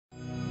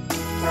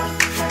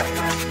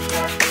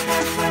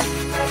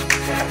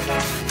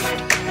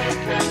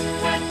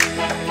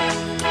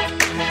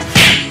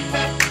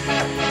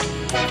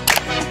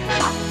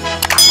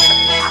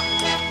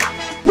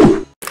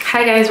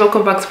Hi guys,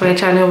 welcome back to my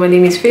channel. My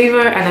name is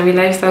Favor and I'm a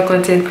lifestyle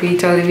content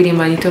creator living in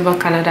Manitoba,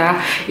 Canada.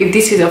 If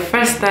this is your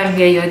first time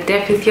here, you're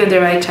definitely on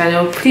the right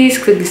channel.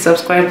 Please click the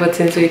subscribe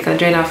button so you can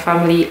join our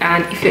family,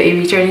 and if you're a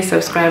returning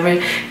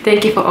subscriber,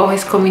 thank you for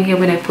always coming here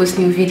when I post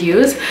new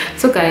videos.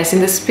 So guys, in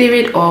the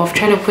spirit of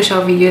trying to push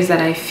out videos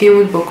that I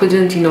filmed but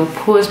couldn't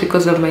post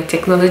because of my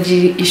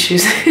technology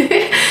issues,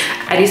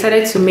 I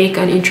decided to make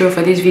an intro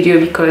for this video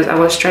because I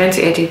was trying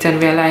to edit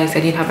and realized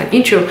I didn't have an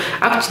intro.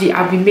 Actually,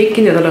 I've been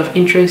making a lot of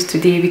intros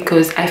today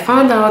because I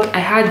found out I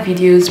had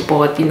videos,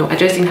 but I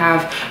just didn't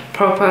have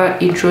proper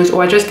intros,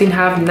 or I just didn't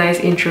have nice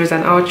intros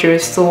and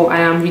outros. So I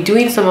am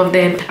redoing some of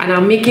them and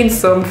I'm making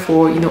some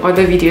for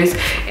other videos.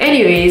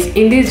 Anyways,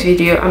 in this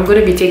video I'm going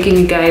to be taking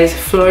you guys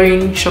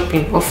flooring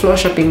shopping, or floor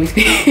shopping with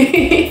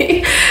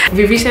me.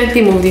 We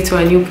recently moved into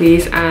a new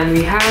place and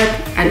we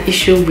had an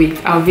issue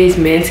with our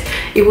basement.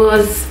 It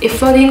was a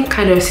flooding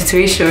kind of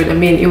situation. I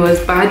mean, it was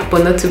bad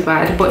but not too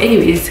bad, but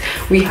anyways,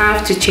 we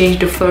have to change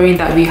the flooring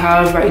that we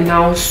have right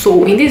now.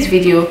 So in this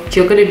video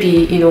you're going to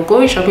be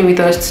going shopping with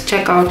us to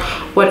check out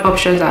what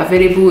options are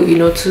available,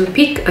 to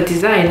pick a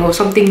design or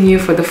something new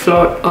for the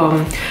floor.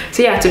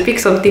 So yeah, to pick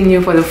something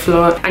new for the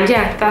floor. And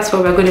yeah, that's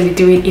what we're going to be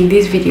doing in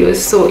these videos.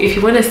 So if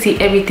you want to see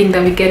everything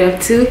that we get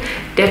up to,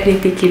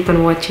 definitely keep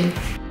on watching.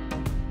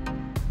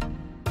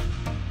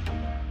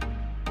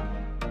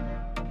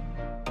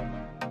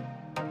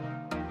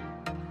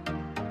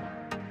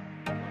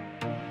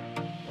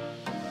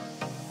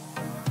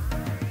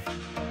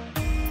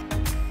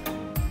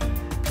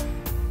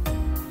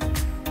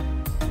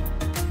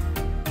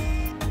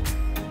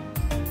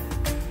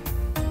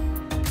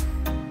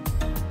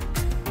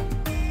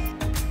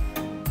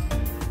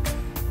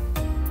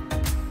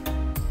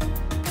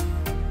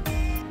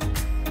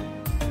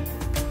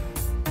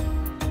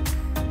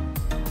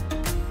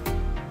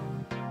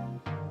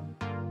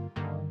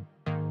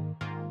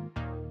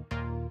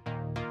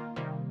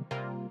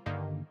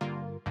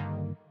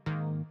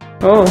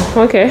 Oh,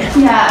 okay.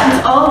 Yeah,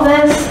 it's all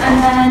this and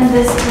then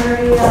this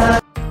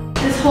area,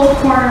 this whole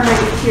corner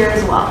right here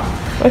as well.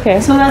 Okay.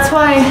 So that's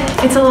why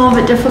it's a little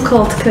bit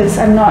difficult because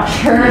I'm not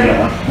sure,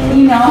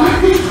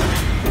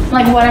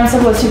 like what I'm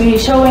supposed to be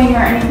showing or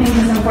anything,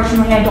 because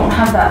unfortunately I don't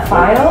have that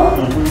file.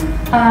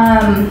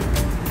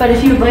 But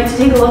if you would like to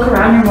take a look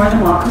around, you're more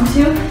than welcome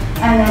to.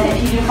 And then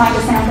if you do find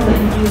a sample that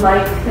you do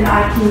like, then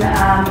I can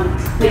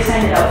like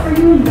send it out for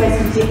you, and you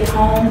guys can take it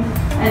home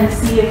and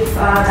see if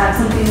that's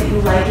something that you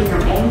like in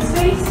your own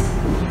space.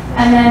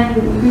 And then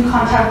you can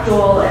contact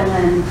Joel and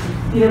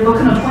then either book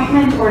an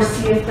appointment or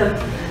see if the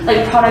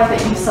product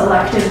that you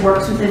selected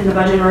works within the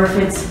budget, or if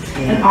it's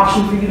an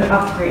option for you to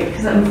upgrade.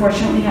 Because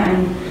unfortunately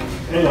I'm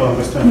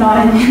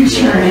not in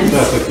insurance.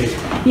 That's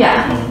okay.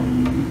 Yeah.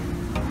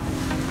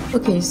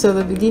 Okay, so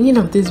the beginning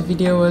of this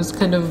video was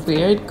kind of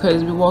weird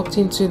because we walked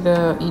into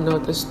the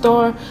the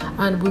store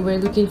and we were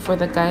looking for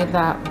the guy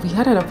that we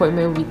had an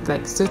appointment with,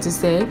 like, so to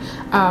say.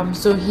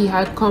 So he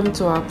had come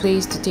to our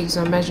place to take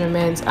some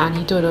measurements and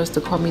he told us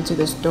to come into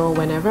the store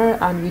whenever,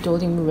 and we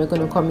told him we were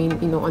going to come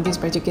in on this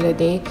particular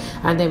day.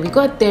 And then we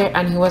got there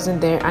and he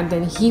wasn't there, and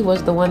then he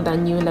was the one that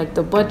knew like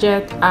the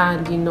budget,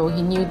 and he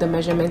knew the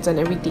measurements and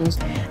everything.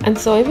 And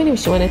so even if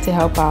she wanted to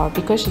help out,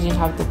 because she didn't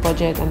have the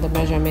budget and the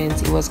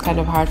measurements, it was kind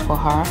of hard for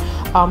her.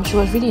 She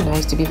was really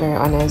nice, to be very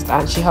honest,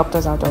 and she helped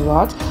us out a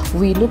lot.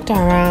 We looked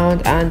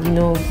around and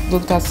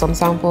looked at some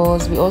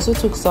samples. We also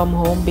took some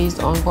home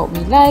based on what we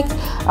liked,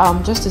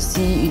 just to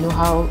see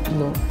how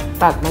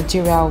that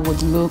material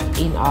would look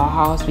in our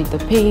house with the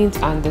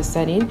paint and the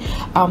setting.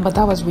 But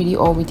that was really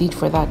all we did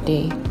for that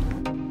day.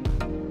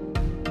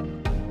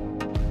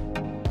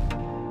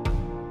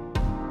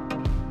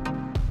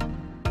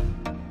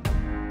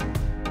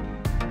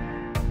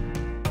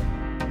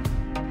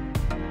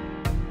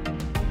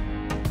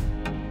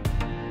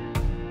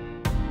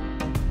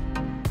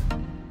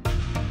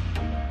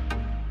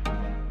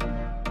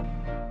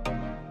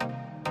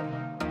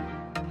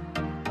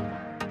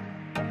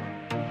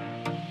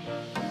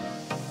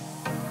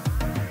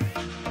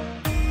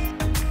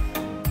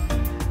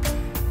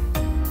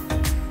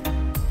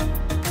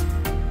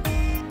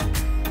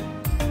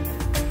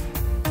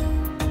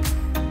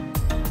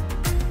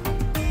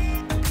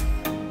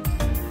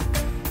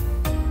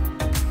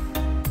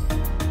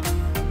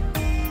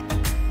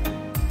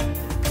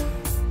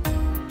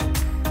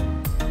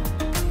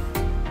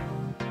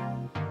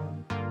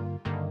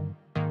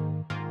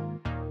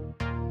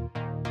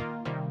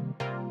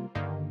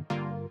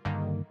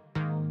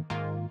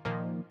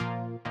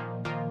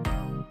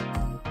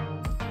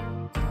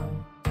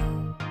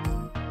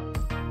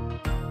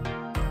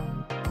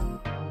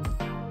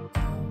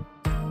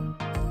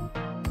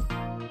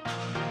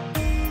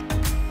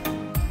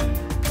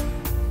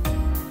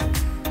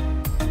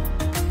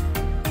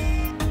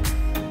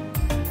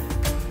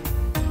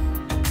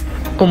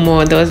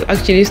 there was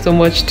actually so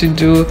much to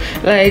do.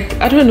 Like,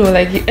 I don't know,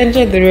 like you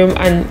enter the room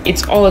and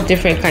it's all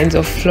different kinds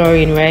of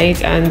flooring,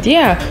 right? And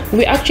yeah,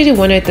 we actually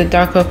wanted the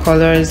darker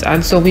colors,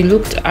 and so we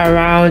looked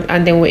around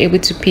and then we're able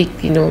to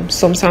pick, you know,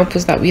 some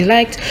samples that we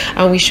liked,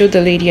 and we showed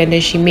the lady and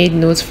then she made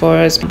notes for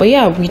us. But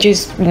yeah, we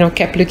just, you know,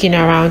 kept looking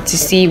around to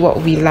see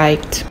what we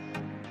liked.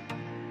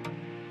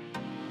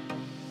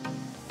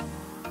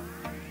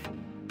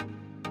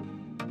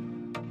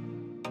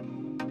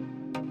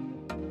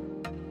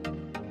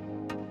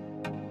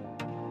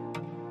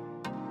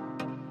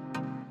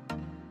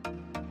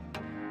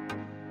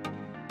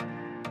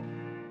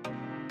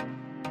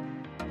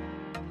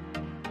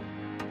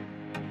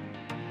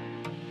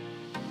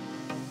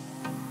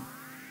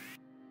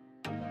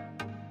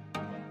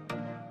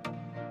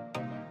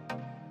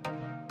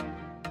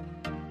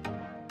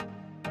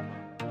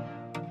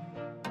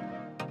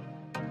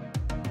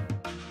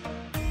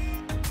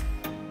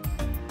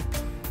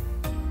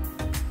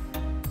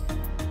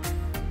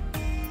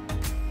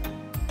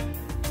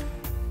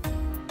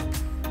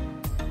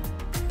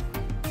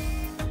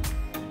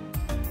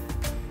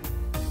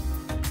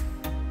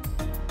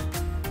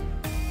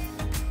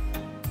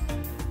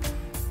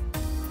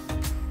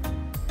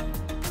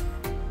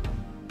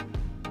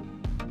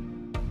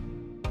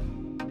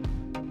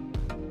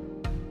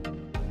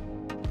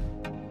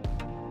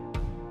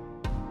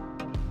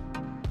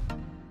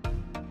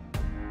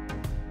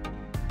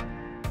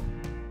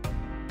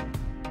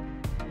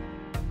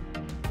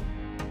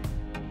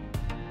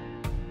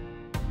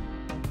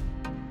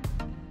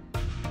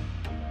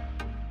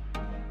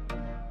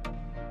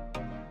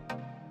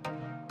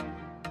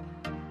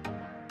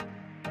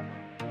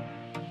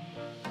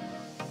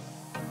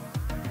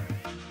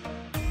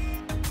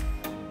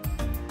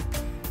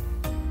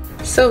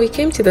 So we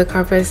came to the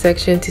carpet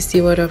section to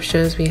see what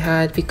options we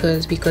had,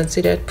 because we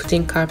considered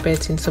putting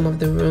carpets in some of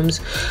the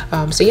rooms.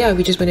 So yeah,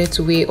 we just wanted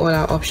to weigh all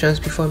our options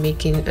before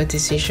making a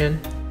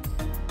decision.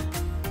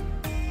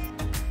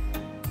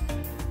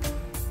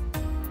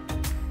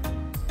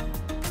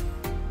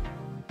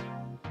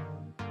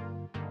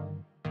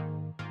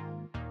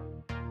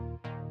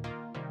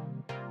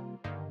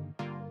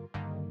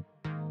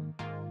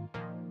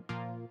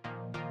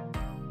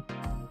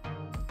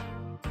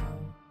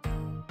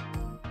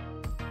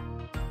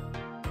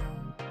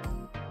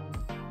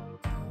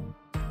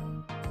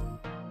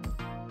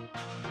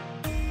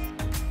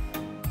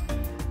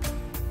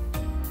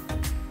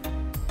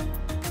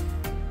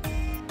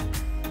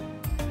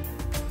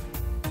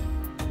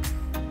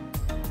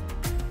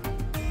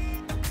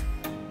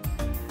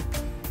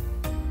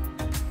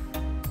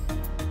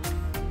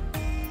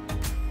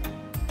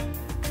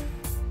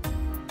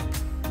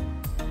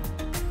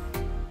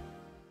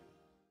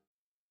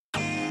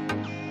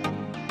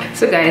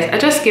 So guys, I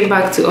just came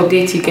back to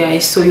update you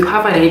guys so you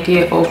have an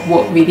idea of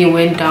what really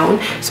went down.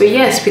 So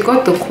yes, we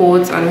got the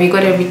quotes and we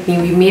got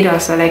everything. We made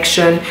our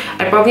selection.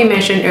 I probably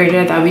mentioned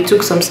earlier that we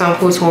took some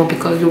samples home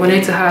because we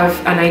wanted to have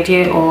an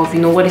idea of, you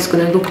know, what it's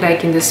going to look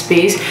like in the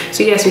space.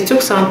 So yes, we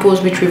took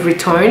samples which we've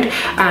returned,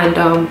 and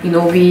you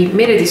know, we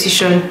made a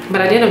decision.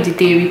 But at the end of the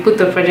day, we put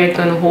the project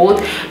on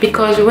hold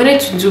because we wanted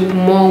to do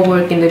more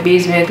work in the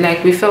basement.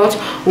 Like, we felt,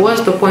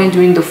 what's the point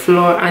doing the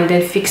floor and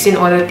then fixing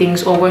other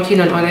things or working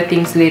on other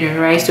things later,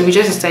 right? So we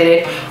just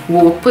decided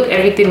we'll put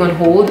everything on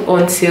hold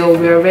until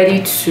we're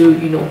ready to,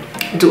 you know,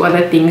 do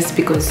other things,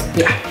 because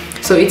yeah.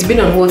 So it's been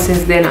on hold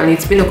since then, and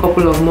it's been a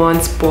couple of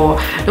months, but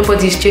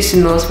nobody's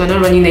chasing us. We're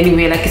not running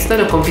anywhere. Like, it's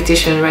not a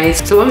competition, right?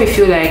 So when we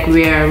feel like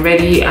we're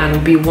ready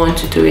and we want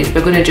to do it,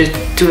 we're gonna just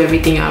do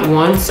everything at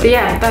once. So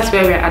yeah, that's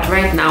where we're at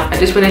right now. I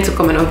just wanted to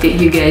come and update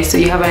you guys so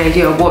you have an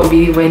idea of what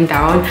really went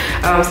down.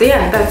 So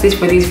yeah, that's it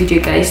for this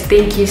video, guys.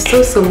 Thank you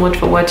so much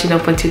for watching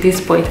up until this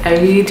point. I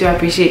really do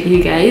appreciate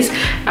you guys.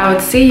 I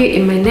would see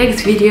you in my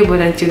next video, but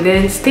until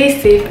then, stay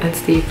safe and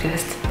stay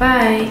blessed.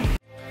 Bye.